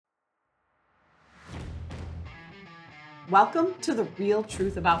Welcome to The Real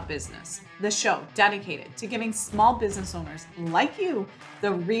Truth About Business, the show dedicated to giving small business owners like you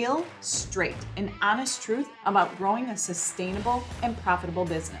the real, straight, and honest truth about growing a sustainable and profitable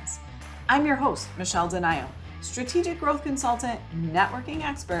business. I'm your host, Michelle Denayo, strategic growth consultant, networking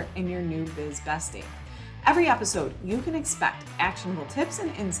expert, and your new biz bestie. Every episode, you can expect actionable tips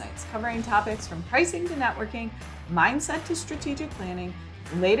and insights covering topics from pricing to networking, mindset to strategic planning,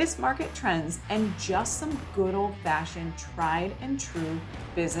 latest market trends, and just some good old-fashioned tried and true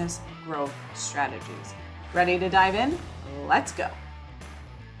business growth strategies. Ready to dive in? Let's go.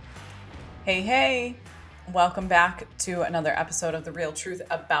 Hey, welcome back to another episode of The Real Truth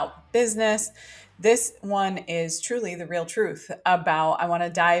About Business. This one is truly the real truth about, I want to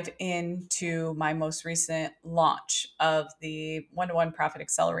dive into my most recent launch of the one-to-one Profit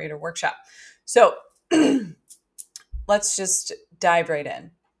Accelerator workshop. So let's just dive right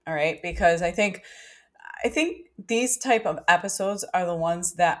in. All right. Because I think these type of episodes are the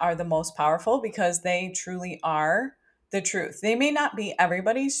ones that are the most powerful because they truly are the truth. They may not be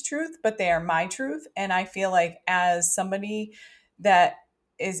everybody's truth, but they are my truth. And I feel like as somebody that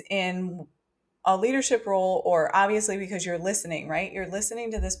is in a leadership role, or obviously because you're listening, right? You're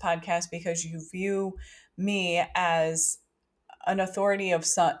listening to this podcast because you view me as an authority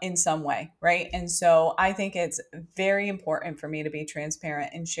in some way, right? And so I think it's very important for me to be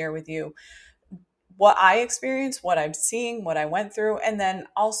transparent and share with you what I experienced, what I'm seeing, what I went through, and then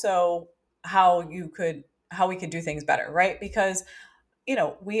also how we could do things better, right? Because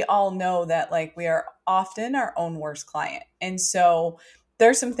we all know that like we are often our own worst client. And so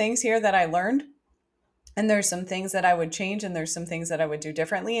there's some things here that I learned, and there's some things that I would change, and there's some things that I would do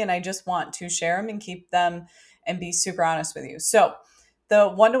differently. And I just want to share them and keep them and be super honest with you. So the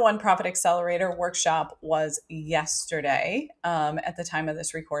one-to-one Profit Accelerator workshop was yesterday at the time of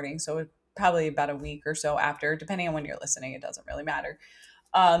this recording. So probably about a week or so after, depending on when you're listening, it doesn't really matter.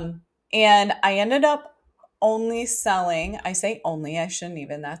 And I ended up only selling, I say only, I shouldn't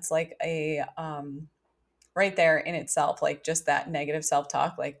even, that's like a, right there in itself, like just that negative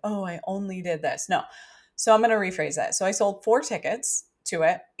self-talk, like, oh, I only did this. No. So I'm going to rephrase that. So I sold 4 tickets to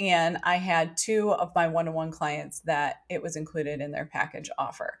it, and I had 2 of my one-to-one clients that it was included in their package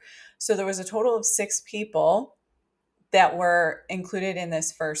offer. So there was a total of 6 people that were included in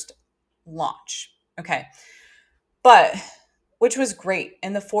this first launch. Okay. But which was great.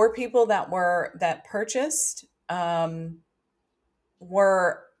 And the 4 people that purchased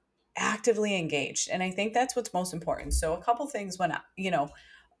were actively engaged. And I think that's what's most important. So a couple things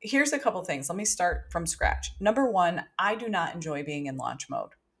here's a couple things. Let me start from scratch. Number 1, I do not enjoy being in launch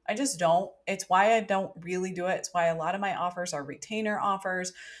mode. I just don't. It's why I don't really do it. It's why a lot of my offers are retainer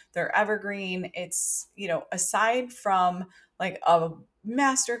offers. They're evergreen. It's, aside from like a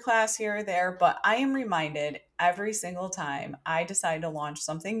masterclass here or there, but I am reminded every single time I decide to launch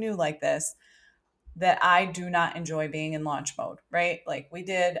something new like this that I do not enjoy being in launch mode, right? Like we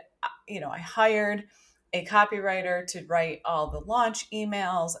did, I hired a copywriter to write all the launch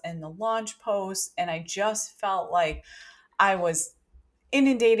emails and the launch posts. And I just felt like I was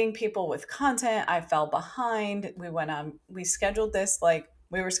inundating people with content. I fell behind. We scheduled this, like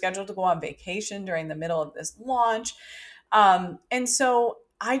we were scheduled to go on vacation during the middle of this launch. And so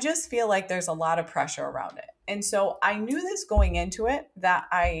I just feel like there's a lot of pressure around it. And so I knew this going into it that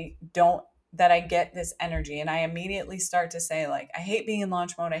I get this energy, and I immediately start to say like, I hate being in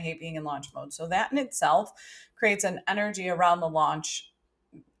launch mode. I hate being in launch mode. So that in itself creates an energy around the launch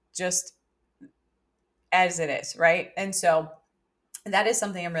just as it is. Right. And so that is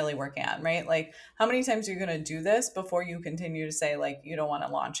something I'm really working on, right? Like how many times are you going to do this before you continue to say like, you don't want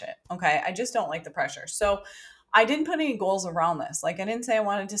to launch it? Okay. I just don't like the pressure. So I didn't put any goals around this. Like I didn't say I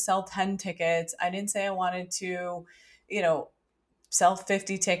wanted to sell 10 tickets. I didn't say I wanted to, sell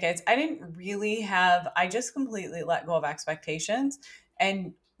 50 tickets. I just completely let go of expectations.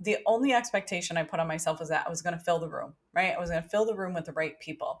 And the only expectation I put on myself was that I was going to fill the room, right? I was going to fill the room with the right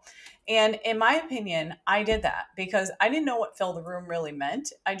people. And in my opinion, I did that because I didn't know what fill the room really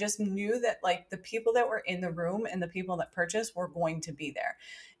meant. I just knew that like the people that were in the room and the people that purchased were going to be there.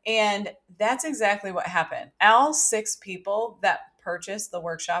 And that's exactly what happened. All 6 people that purchased the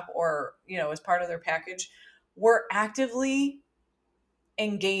workshop or, as part of their package were actively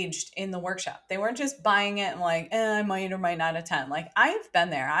engaged in the workshop. They weren't just buying it and like, I might or might not attend. Like I've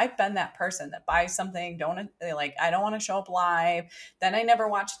been there. I've been that person that buys something, I don't want to show up live. Then I never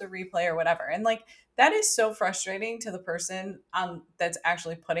watch the replay or whatever. And like, that is so frustrating to the person that's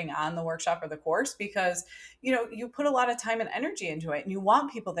actually putting on the workshop or the course because, you put a lot of time and energy into it and you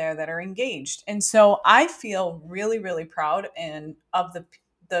want people there that are engaged. And so I feel really, really proud of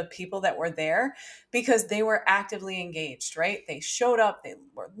the people that were there because they were actively engaged, right? They showed up, they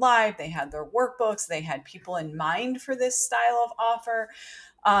were live, they had their workbooks, they had people in mind for this style of offer.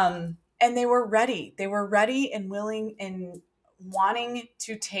 And they were ready. They were ready and willing and wanting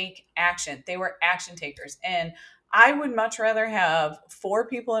to take action. They were action takers. And I would much rather have four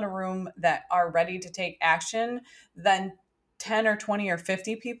people in a room that are ready to take action than 10 or 20 or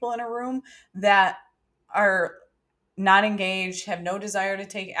 50 people in a room that are not engaged, have no desire to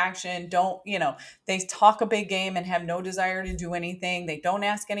take action, don't, they talk a big game and have no desire to do anything. They don't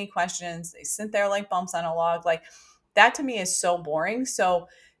ask any questions. They sit there like bumps on a log. Like that to me is so boring. So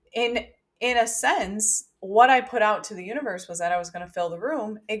in in a sense, what I put out to the universe was that I was going to fill the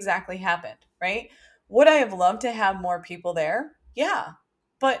room exactly happened, right? Would I have loved to have more people there? Yeah.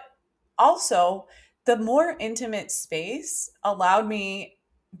 But also, the more intimate space allowed me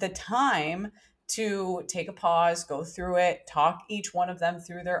the time to take a pause, go through it, talk each one of them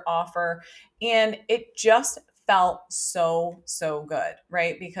through their offer. And it just felt so, so good,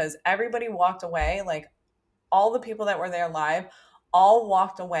 right? Because everybody walked away, like all the people that were there live, all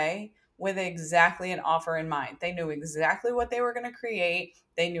walked away with exactly an offer in mind. They knew exactly what they were going to create.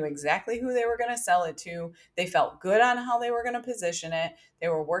 They knew exactly who they were going to sell it to. They felt good on how they were going to position it. They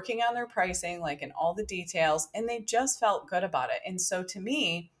were working on their pricing, like in all the details, and they just felt good about it. And so to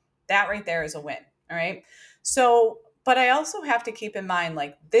me, that right there is a win. All right. So, but I also have to keep in mind,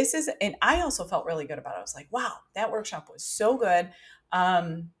 like, this is, and I also felt really good about it. I was like, wow, that workshop was so good.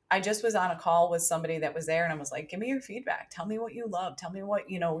 I just was on a call with somebody that was there and I was like, give me your feedback. Tell me what you love. Tell me what,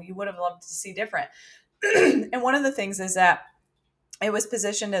 you would have loved to see different. And one of the things is that it was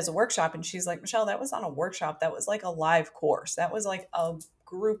positioned as a workshop. And she's like, Michelle, that was on a workshop. That was like a live course. That was like a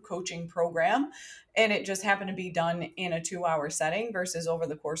group coaching program. And it just happened to be done in a 2 hour setting versus over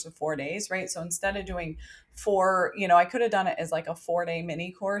the course of 4 days, right? So instead of doing four, I could have done it as like a 4 day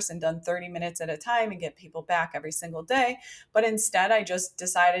mini course and done 30 minutes at a time and get people back every single day. But instead, I just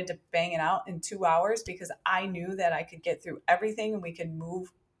decided to bang it out in 2 hours because I knew that I could get through everything and we could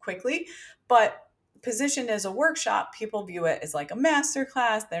move quickly. But positioned as a workshop, people view it as like a master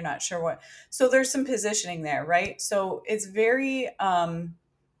class. They're not sure what. So there's some positioning there, right? So it's very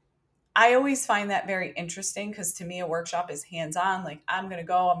I always find that very interesting because to me a workshop is hands-on. Like I'm going to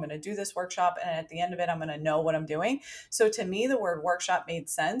go, I'm going to do this workshop and at the end of it I'm going to know what I'm doing. So to me the word workshop made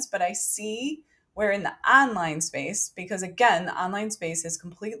sense, but I see where in the online space, because again, the online space has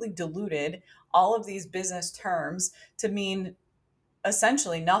completely diluted all of these business terms to mean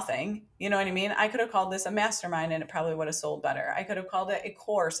essentially nothing. You know what I mean? I could have called this a mastermind and it probably would have sold better. I could have called it a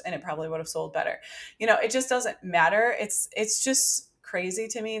course and it probably would have sold better. It just doesn't matter. It's just crazy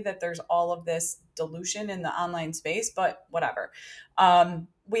to me that there's all of this dilution in the online space, but whatever.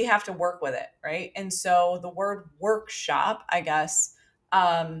 We have to work with it, right? And so the word workshop, I guess,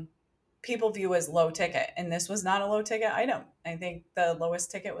 people view as low ticket, and this was not a low ticket item. I think the lowest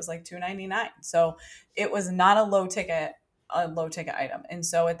ticket was like $299. So it was not a low ticket item. And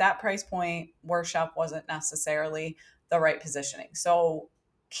so at that price point, workshop wasn't necessarily the right positioning. So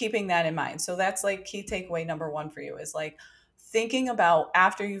keeping that in mind. So that's like key takeaway number one for you is like thinking about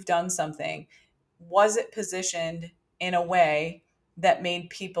after you've done something, was it positioned in a way that made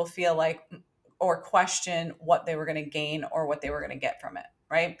people feel like or question what they were going to gain or what they were going to get from it,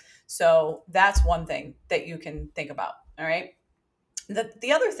 right? So that's one thing that you can think about. All right.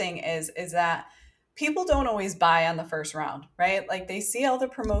 The other thing is that people don't always buy on the first round, right? Like they see all the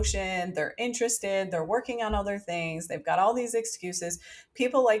promotion, they're interested, they're working on other things, they've got all these excuses.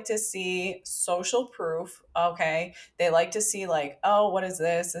 People like to see social proof, okay? They like to see like, oh, what is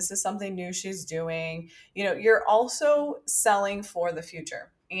this? This is something new she's doing. You're also selling for the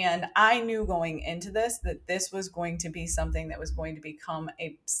future. And I knew going into this that this was going to be something that was going to become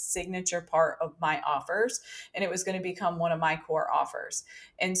a signature part of my offers and it was going to become one of my core offers.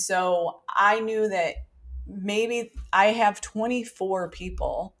 And so I knew that maybe I have 24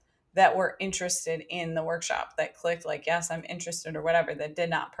 people that were interested in the workshop that clicked like, yes, I'm interested or whatever, that did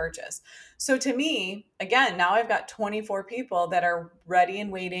not purchase. So to me, again, now I've got 24 people that are ready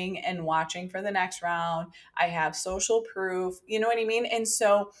and waiting and watching for the next round. I have social proof, you know what I mean? And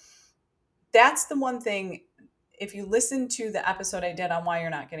so that's the one thing. If you listen to the episode I did on why you're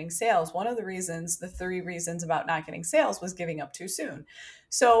not getting sales, one of the reasons, the 3 reasons about not getting sales was giving up too soon.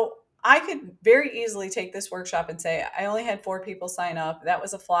 So I could very easily take this workshop and say, I only had 4 people sign up. That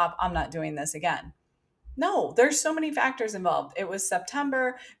was a flop. I'm not doing this again. No, there's so many factors involved. It was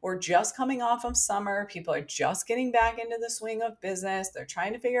September. We're just coming off of summer. People are just getting back into the swing of business. They're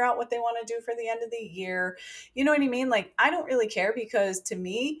trying to figure out what they want to do for the end of the year. You know what I mean? Like, I don't really care because to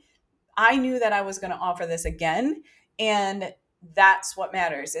me, I knew that I was going to offer this again. And that's what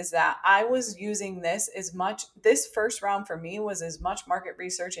matters, is that I was using this as much, this first round for me was as much market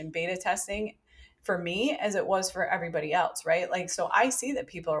research and beta testing for me as it was for everybody else, right? Like, so I see that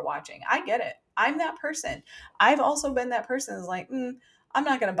people are watching. I get it. I'm that person. I've also been that person that's like, I'm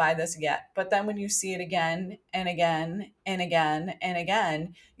not going to buy this yet. But then when you see it again and again and again and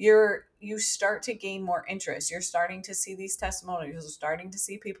again, you start to gain more interest. You're starting to see these testimonials. You're starting to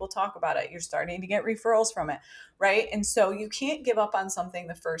see people talk about it. You're starting to get referrals from it, right? And so you can't give up on something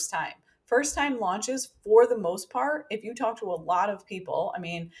the first time. First time launches, for the most part, if you talk to a lot of people, I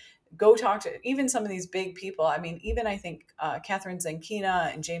mean, go talk to even some of these big people. I mean, even I think Catherine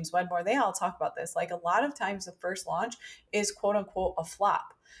Zankina and James Wedmore, they all talk about this. Like, a lot of times the first launch is quote unquote a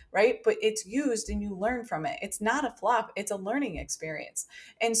flop, right? But it's used and you learn from it. It's not a flop, it's a learning experience.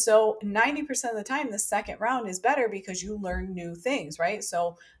 And so 90% of the time, the second round is better because you learn new things, right?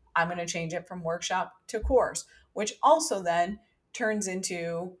 So I'm going to change it from workshop to course, which also then turns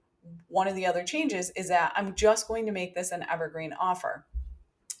into one of the other changes is that I'm just going to make this an evergreen offer.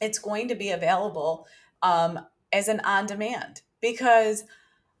 It's going to be available um, as an on demand because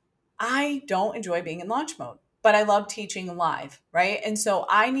I don't enjoy being in launch mode, but I love teaching live, right? And so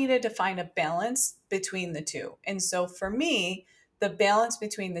I needed to find a balance between the two. And so for me, the balance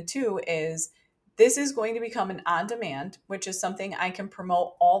between the two is this is going to become an on demand, which is something I can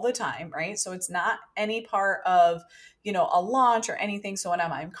promote all the time, right? So it's not any part of, a launch or anything. So when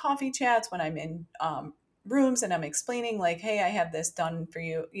I'm on coffee chats, when I'm in rooms and I'm explaining like, hey, I have this done for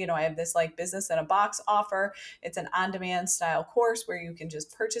you, I have this like business in a box offer. It's an on demand style course where you can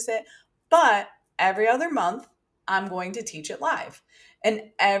just purchase it. But every other month, I'm going to teach it live.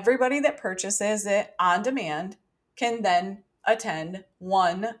 And everybody that purchases it on demand can then attend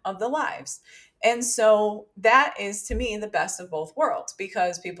one of the lives. And so that is to me the best of both worlds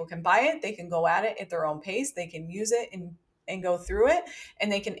because people can buy it, they can go at it at their own pace, they can use it and go through it,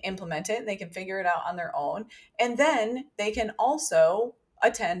 and they can implement it and they can figure it out on their own. And then they can also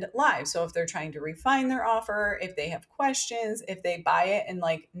attend live. So if they're trying to refine their offer, if they have questions, if they buy it and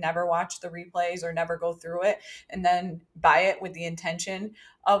like never watch the replays or never go through it and then buy it with the intention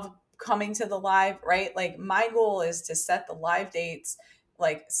of coming to the live, right? Like, my goal is to set the live dates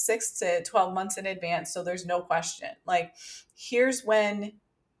like 6 to 12 months in advance so there's no question. Like, here's when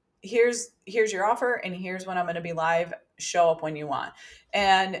here's your offer and here's when I'm going to be live. Show up when you want.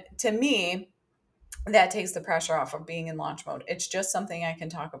 And to me, that takes the pressure off of being in launch mode. It's just something I can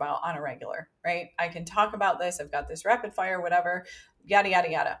talk about on a regular, right? I can talk about this. I've got this rapid fire, whatever, yada, yada,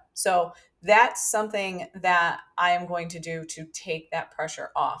 yada. So that's something that I am going to do to take that pressure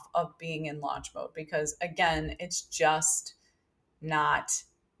off of being in launch mode because, again, it's just not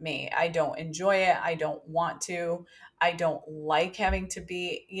me. I don't enjoy it. I don't want to. I don't like having to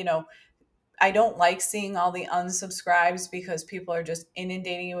be, I don't like seeing all the unsubscribes because people are just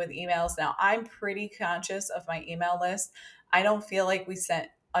inundating you with emails. Now, I'm pretty conscious of my email list. I don't feel like we sent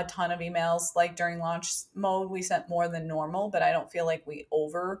a ton of emails like during launch mode. We sent more than normal, but I don't feel like we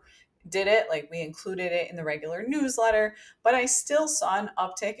over did it. Like, we included it in the regular newsletter, but I still saw an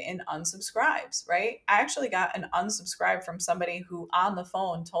uptick in unsubscribes, right? I actually got an unsubscribe from somebody who on the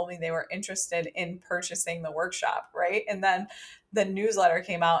phone told me they were interested in purchasing the workshop, right? And then the newsletter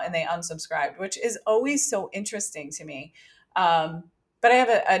came out and they unsubscribed, which is always so interesting to me. But I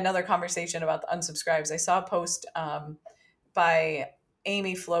have another conversation about the unsubscribes. I saw a post by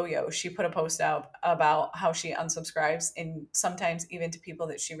Amy Floyo. She put a post out about how she unsubscribes and sometimes even to people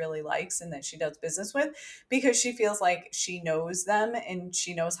that she really likes and that she does business with because she feels like she knows them and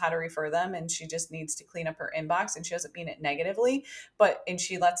she knows how to refer them and she just needs to clean up her inbox, and she doesn't mean it negatively, and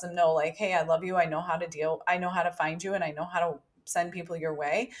she lets them know like, hey, I love you. I know how to deal. I know how to find you and I know how to send people your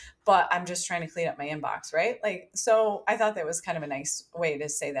way, but I'm just trying to clean up my inbox, right? Like, so I thought that was kind of a nice way to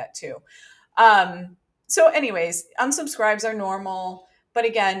say that too. Um, so, anyways, unsubscribes are normal. But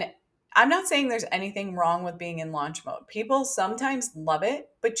again, I'm not saying there's anything wrong with being in launch mode. People sometimes love it,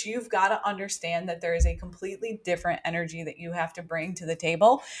 but you've got to understand that there is a completely different energy that you have to bring to the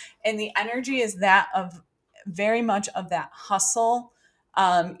table. And the energy is that of very much of that hustle.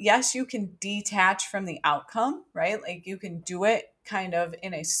 Yes, you can detach from the outcome, right? Like, you can do it kind of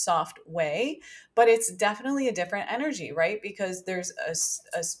in a soft way, but it's definitely a different energy, right? Because there's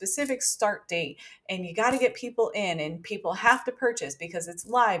a specific start date and you got to get people in and people have to purchase because it's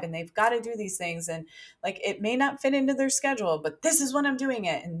live and they've got to do these things. And like, it may not fit into their schedule, but this is when I'm doing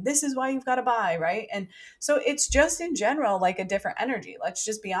it. And this is why you've got to buy, right? And so it's just in general, like a different energy. Let's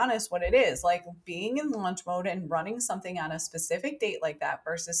just be honest what it is. Like, being in launch mode and running something on a specific date like that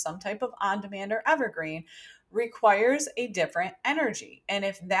versus some type of on demand or evergreen requires a different energy. And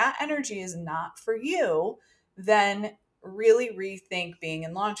if that energy is not for you, then really rethink being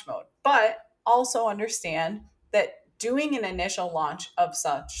in launch mode. But also understand that doing an initial launch of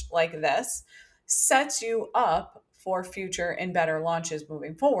such like this sets you up for future and better launches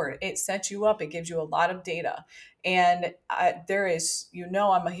moving forward. It sets you up, it gives you a lot of data. And there is,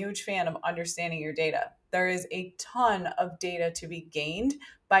 I'm a huge fan of understanding your data. There is a ton of data to be gained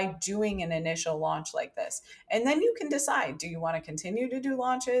by doing an initial launch like this. And then you can decide, do you want to continue to do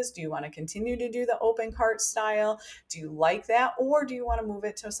launches? Do you want to continue to do the open cart style? Do you like that? Or do you want to move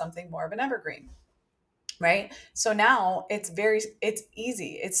it to something more of an evergreen? Right. So now it's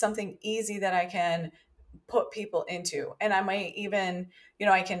easy. It's something easy that I can put people into. And I might even,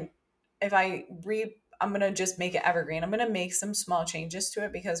 I can, if I I'm going to just make it evergreen. I'm going to make some small changes to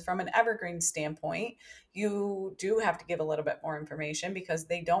it because from an evergreen standpoint, you do have to give a little bit more information because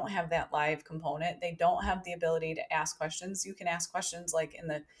they don't have that live component. They don't have the ability to ask questions. You can ask questions like in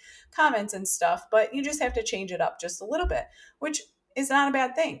the comments and stuff, but you just have to change it up just a little bit, which is not a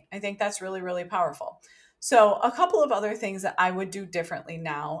bad thing. I think that's really, really powerful. So, a couple of other things that I would do differently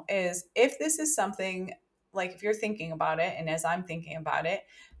now is if this is something like if you're thinking about it, and as I'm thinking about it,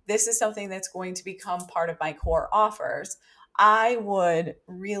 this is something that's going to become part of my core offers, I would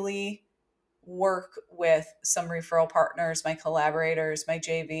really work with some referral partners, my collaborators, my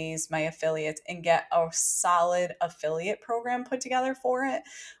JVs, my affiliates, and get a solid affiliate program put together for it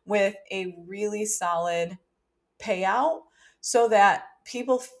with a really solid payout so that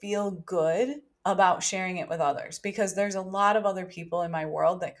people feel good about sharing it with others because there's a lot of other people in my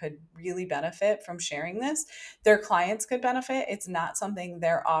world that could really benefit from sharing this. Their clients could benefit. It's not something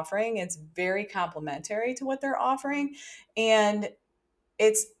they're offering. It's very complementary to what they're offering. And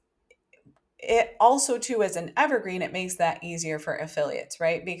it's it also too as an evergreen, it makes that easier for affiliates,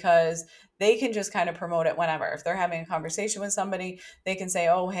 right? Because they can just kind of promote it whenever. If they're having a conversation with somebody, they can say,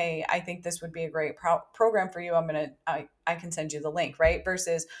 oh, hey, I think this would be a great program for you. I can send you the link, right?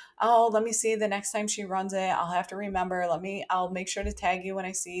 Versus, oh, let me see the next time she runs it, I'll have to remember, I'll make sure to tag you when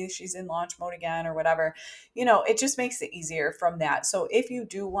I see she's in launch mode again or whatever. It just makes it easier from that. So if you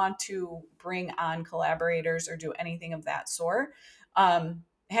do want to bring on collaborators or do anything of that sort,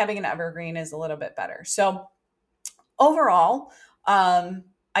 having an evergreen is a little bit better. So overall,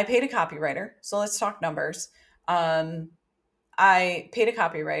 I paid a copywriter. So let's talk numbers. Um, I paid a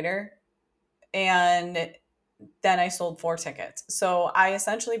copywriter and then I sold 4 tickets. So I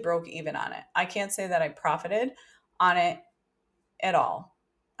essentially broke even on it. I can't say that I profited on it at all.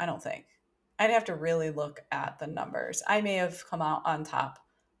 I don't think. I'd have to really look at the numbers. I may have come out on top.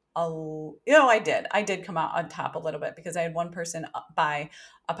 I did. I did come out on top a little bit because I had one person buy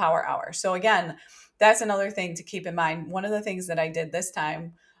a power hour. So again, that's another thing to keep in mind. One of the things that I did this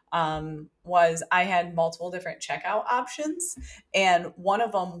time was I had multiple different checkout options, and one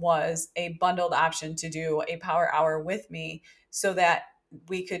of them was a bundled option to do a power hour with me, so that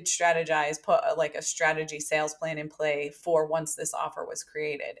we could strategize, put like a strategy sales plan in play for once this offer was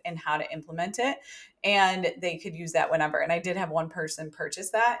created and how to implement it. And they could use that whenever. And I did have one person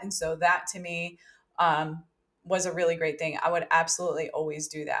purchase that. And so that to me was a really great thing. I would absolutely always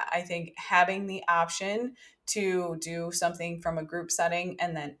do that. I think having the option to do something from a group setting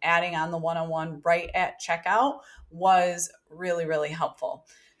and then adding on the one on one right at checkout was really, really helpful.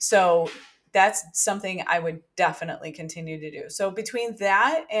 So that's something I would definitely continue to do. So between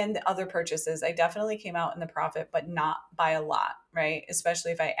that and the other purchases, I definitely came out in the profit, but not by a lot, right?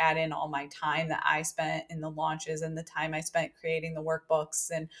 Especially if I add in all my time that I spent in the launches and the time I spent creating the workbooks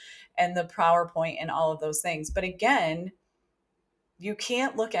and the PowerPoint and all of those things. But again, you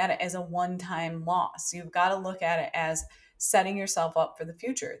can't look at it as a one-time loss. You've got to look at it as setting yourself up for the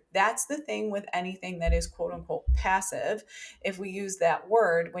future. That's the thing with anything that is quote unquote passive, if we use that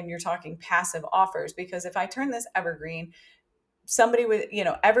word when you're talking passive offers, because if I turn this evergreen, somebody with,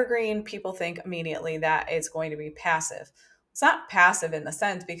 evergreen, people think immediately that it's going to be passive. It's not passive in the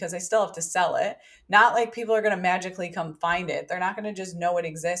sense because I still have to sell it. Not like people are going to magically come find it. They're not going to just know it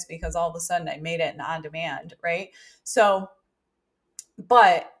exists because all of a sudden I made it on demand, right? So,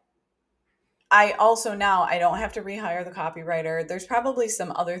 but I also now I don't have to rehire the copywriter. There's probably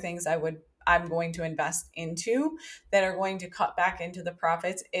some other things I'm going to invest into that are going to cut back into the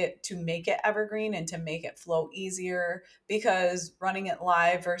profits to make it evergreen and to make it flow easier, because running it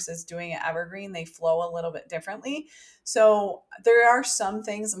live versus doing it evergreen, they flow a little bit differently. So there are some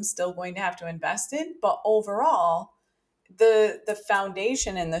things I'm still going to have to invest in, but overall, the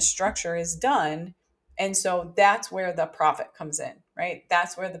foundation and the structure is done. And so that's where the profit comes in, right?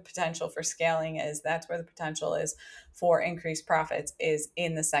 That's where the potential for scaling is. That's where the potential is for increased profits is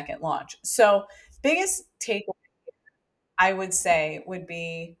in the second launch. So biggest takeaway I would say would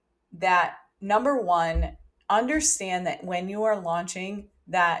be that number one, understand that when you are launching,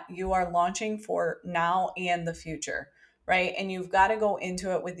 that you are launching for now and the future, right? And you've got to go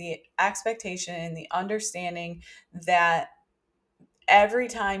into it with the expectation and the understanding that every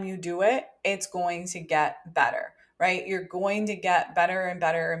time you do it, it's going to get better, right? You're going to get better and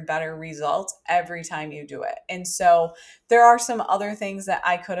better and better results every time you do it. And so there are some other things that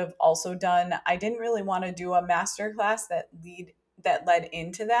I could have also done. I didn't really want to do a master class that led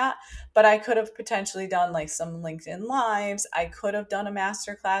into that, but I could have potentially done like some LinkedIn lives. I could have done a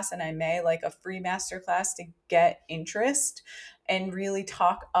master class, and I may like a free master class to get interest and really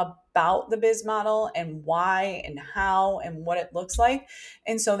talk about the biz model and why and how and what it looks like.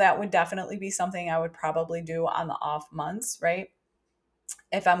 And so that would definitely be something I would probably do on the off months, right?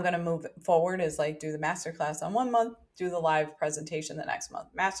 If I'm going to move forward, is like do the masterclass on 1 month, do the live presentation the next month,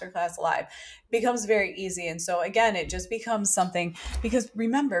 masterclass live. It becomes very easy. And so again, it just becomes something, because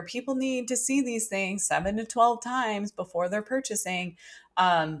remember, people need to see these things 7 to 12 times before they're purchasing.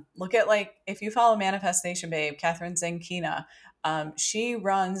 Look at, like, if you follow Manifestation Babe, Catherine Zankina, she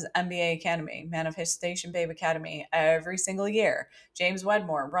runs MBA Academy, Manifestation Babe Academy, every single year. James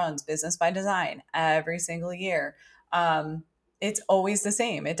Wedmore runs Business by Design every single year. It's always the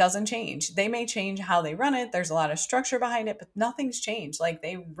same. It doesn't change. They may change how they run it. There's a lot of structure behind it, but nothing's changed. Like,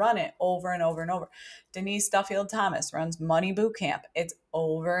 they run it over and over and over. Denise Duffield Thomas runs Money Boot Camp. It's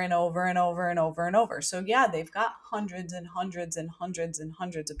over and over and over and over and over. So yeah, they've got hundreds and hundreds and hundreds and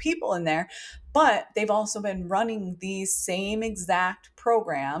hundreds of people in there, but they've also been running these same exact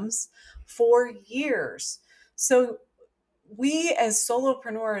programs for years. So we as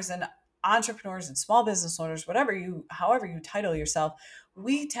solopreneurs and entrepreneurs and small business owners, however you title yourself,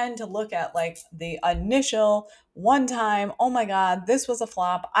 we tend to look at like the initial one time, oh my God, this was a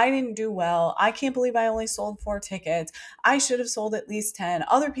flop. I didn't do well. I can't believe I only sold 4 tickets. I should have sold at least 10.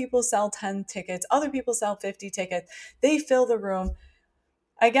 Other people sell 10 tickets. Other people sell 50 tickets. They fill the room.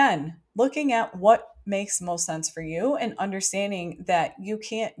 Again, looking at what makes most sense for you and understanding that you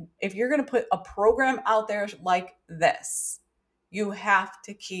can't, if you're going to put a program out there like this, you have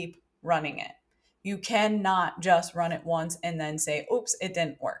to keep running it. You cannot just run it once and then say, oops, it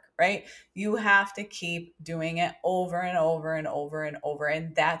didn't work, right? You have to keep doing it over and over and over and over.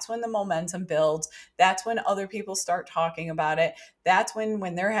 And that's when the momentum builds. That's when other people start talking about it. That's when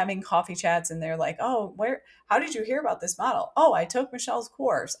they're having coffee chats and they're like, oh, how did you hear about this model? Oh, I took Michelle's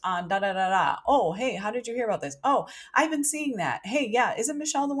course on da da da da. Oh, hey, how did you hear about this? Oh, I've been seeing that. Hey, yeah, isn't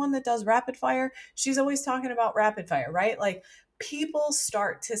Michelle the one that does rapid fire? She's always talking about rapid fire, right? Like, people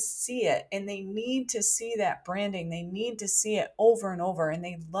start to see it, and they need to see that branding. They need to see it over and over, and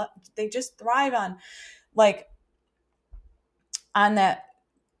they just thrive on, like, on that,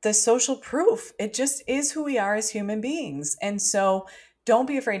 the social proof. It just is who we are as human beings. And so don't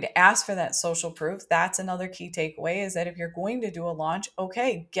be afraid to ask for that social proof. That's another key takeaway, is that if you're going to do a launch,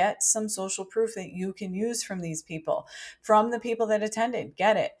 okay, get some social proof that you can use from these people, from the people that attended.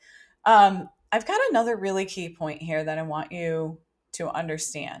 Get it. I've got another really key point here that I want you to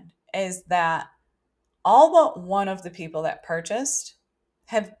understand, is that all but one of the people that purchased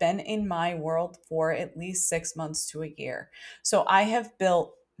have been in my world for at least 6 months to a year. So I have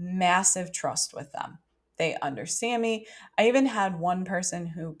built massive trust with them. They understand me. I even had one person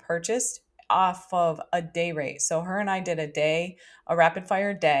who purchased off of a day rate. So her and I did a rapid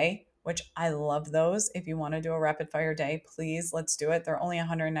fire day, which I love those. If you want to do a rapid fire day, please, let's do it. They're only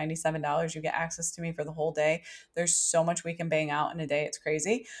 $197. You get access to me for the whole day. There's so much we can bang out in a day. It's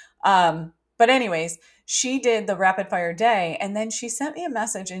crazy. But anyways, she did the rapid fire day, and then she sent me a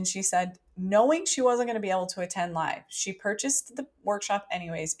message and she said, knowing she wasn't going to be able to attend live, she purchased the workshop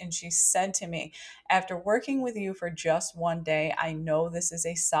anyways. And she said to me, after working with you for just one day, I know this is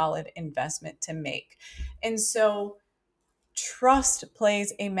a solid investment to make. And so trust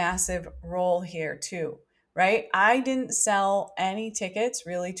plays a massive role here too, right? I didn't sell any tickets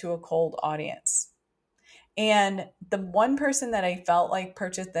really to a cold audience. And the one person that I felt like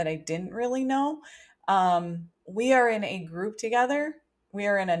purchased that I didn't really know, we are in a group together. We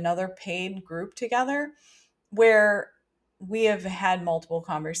are in another paid group together where we have had multiple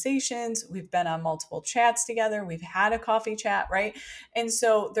conversations. We've been on multiple chats together. We've had a coffee chat, right? And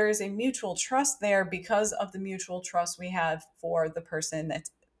so there is a mutual trust there because of the mutual trust we have for the person that's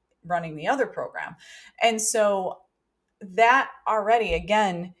running the other program. And so that already,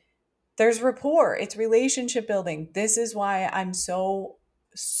 again, there's rapport. It's relationship building. This is why I'm so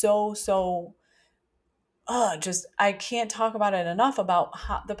just, I can't talk about it enough about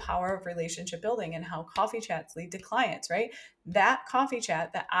the power of relationship building and how coffee chats lead to clients, right? That coffee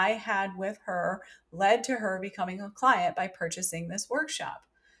chat that I had with her led to her becoming a client by purchasing this workshop.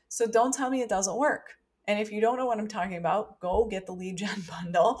 So don't tell me it doesn't work. And if you don't know what I'm talking about, go get the lead gen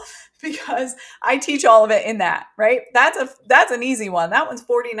bundle because I teach all of it in that, right? That's an easy one. That one's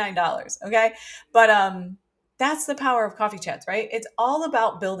 $49, okay? But that's the power of coffee chats, right? It's all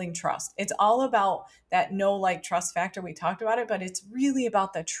about building trust. It's all about that know like trust factor. We talked about it, but it's really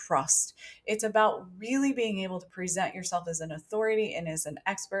about the trust. It's about really being able to present yourself as an authority and as an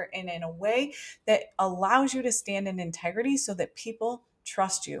expert and in a way that allows you to stand in integrity so that people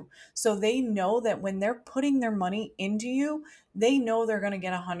trust you. So they know that when they're putting their money into you, they know they're going to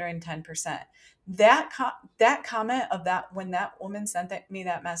get 110%. That comment of that, when that woman sent me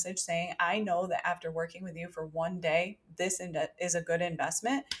that message saying, I know that after working with you for one day, this is a good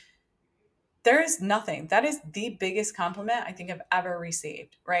investment. There is nothing. That is the biggest compliment I think I've ever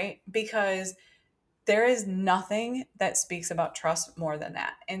received, right? Because there is nothing that speaks about trust more than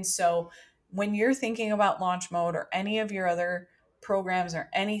that. And so when you're thinking about launch mode or any of your other programs or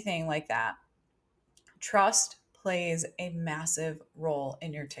anything like that, trust plays a massive role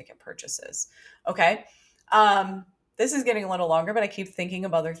in your ticket purchases. Okay. This is getting a little longer, but I keep thinking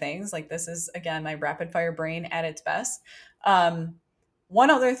of other things. Like this is, again, my rapid fire brain at its best. One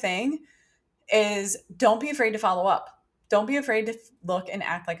other thing is don't be afraid to follow up. Don't be afraid to look and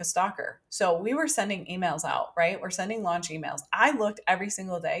act like a stalker. So we were sending emails out, right? We're sending launch emails. I looked every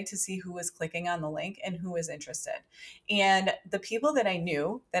single day to see who was clicking on the link and who was interested. And the people that I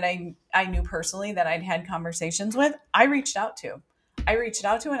knew, I knew personally, that I'd had conversations with, I reached out to.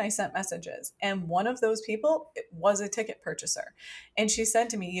 And I sent messages. And one of those people was a ticket purchaser. And she said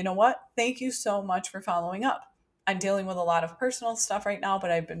to me, you know what? Thank you so much for following up. I'm dealing with a lot of personal stuff right now,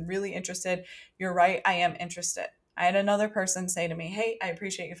 but I've been really interested. You're right. I am interested. I had another person say to me, hey, I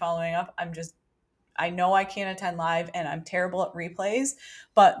appreciate you following up. I know I can't attend live and I'm terrible at replays,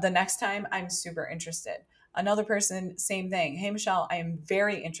 but the next time I'm super interested. Another person, same thing. Hey, Michelle, I am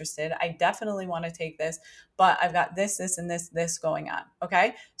very interested. I definitely want to take this, but I've got this, and this going on.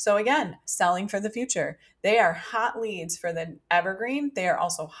 Okay. So again, selling for the future. They are hot leads for the evergreen. They are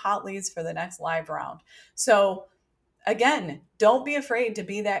also hot leads for the next live round. So again, don't be afraid to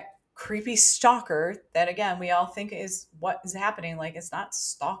be that creepy stalker that, again, we all think is what is happening. Like, it's not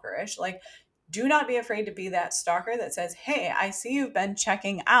stalkerish. Like, do not be afraid to be that stalker that says, hey, I see you've been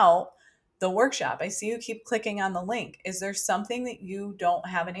checking out the workshop. I see you keep clicking on the link. Is there something that you don't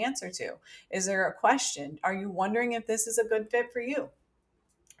have an answer to? Is there a question? Are you wondering if this is a good fit for you?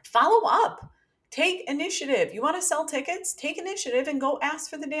 Follow up. Take initiative. You want to sell tickets? Take initiative and go ask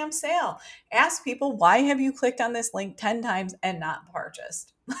for the damn sale. Ask people, why have you clicked on this link 10 times and not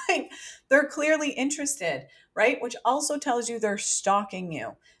purchased? Like, they're clearly interested, right? Which also tells you they're stalking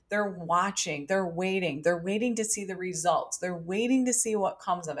you. They're watching, they're waiting to see the results. They're waiting to see what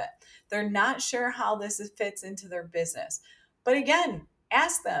comes of it. They're not sure how this fits into their business. But again,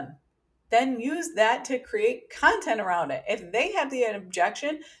 ask them, then use that to create content around it. If they have the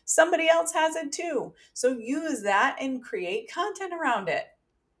objection, somebody else has it too. So use that and create content around it.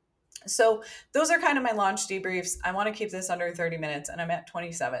 So those are kind of my launch debriefs. I want to keep this under 30 minutes and I'm at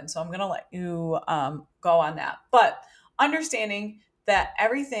 27. So I'm going to let you go on that. But understanding that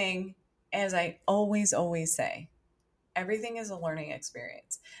everything, as I always say, everything is a learning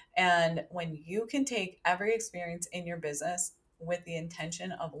experience. And when you can take every experience in your business with the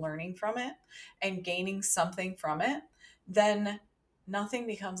intention of learning from it and gaining something from it, then nothing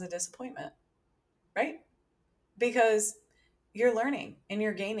becomes a disappointment, right? Because you're learning and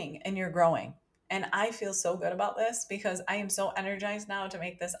you're gaining and you're growing. And I feel so good about this because I am so energized now to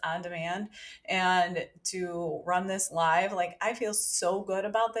make this on demand and to run this live. Like, I feel so good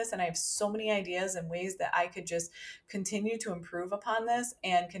about this. And I have so many ideas and ways that I could just continue to improve upon this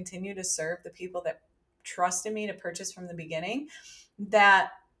and continue to serve the people that trusted me to purchase from the beginning,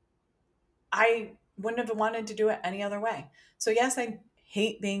 that I wouldn't have wanted to do it any other way. So yes, I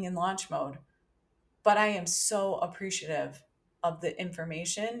hate being in launch mode, but I am so appreciative of the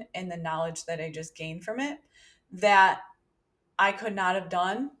information and the knowledge that I just gained from it that I could not have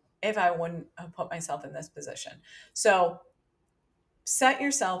done if I wouldn't have put myself in this position. So set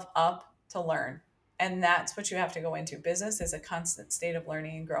yourself up to learn. And that's what you have to go into. Business is a constant state of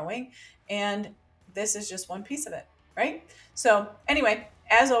learning and growing. And this is just one piece of it, right? So anyway,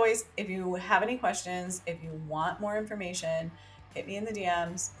 as always, if you have any questions, if you want more information, hit me in the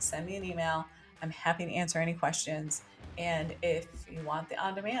DMs, send me an email. I'm happy to answer any questions. And if you want the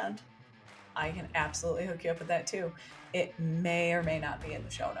on demand, I can absolutely hook you up with that too. It may or may not be in the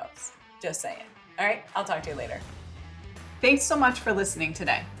show notes. Just saying. All right, I'll talk to you later. Thanks so much for listening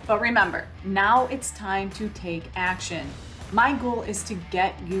today. But remember, now it's time to take action. My goal is to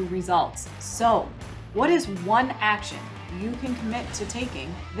get you results. So, what is one action you can commit to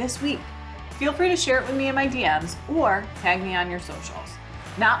taking this week? Feel free to share it with me in my DMs or tag me on your socials.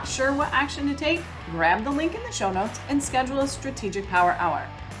 Not sure what action to take? Grab the link in the show notes and schedule a strategic power hour.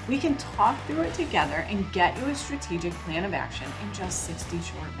 We can talk through it together and get you a strategic plan of action in just 60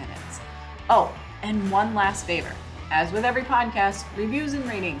 short minutes. Oh, and one last favor. As with every podcast, reviews and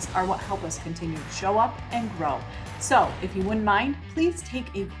ratings are what help us continue to show up and grow. So if you wouldn't mind, please take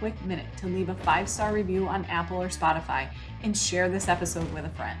a quick minute to leave a 5-star review on Apple or Spotify and share this episode with a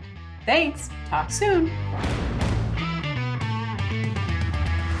friend. Thanks. Talk soon.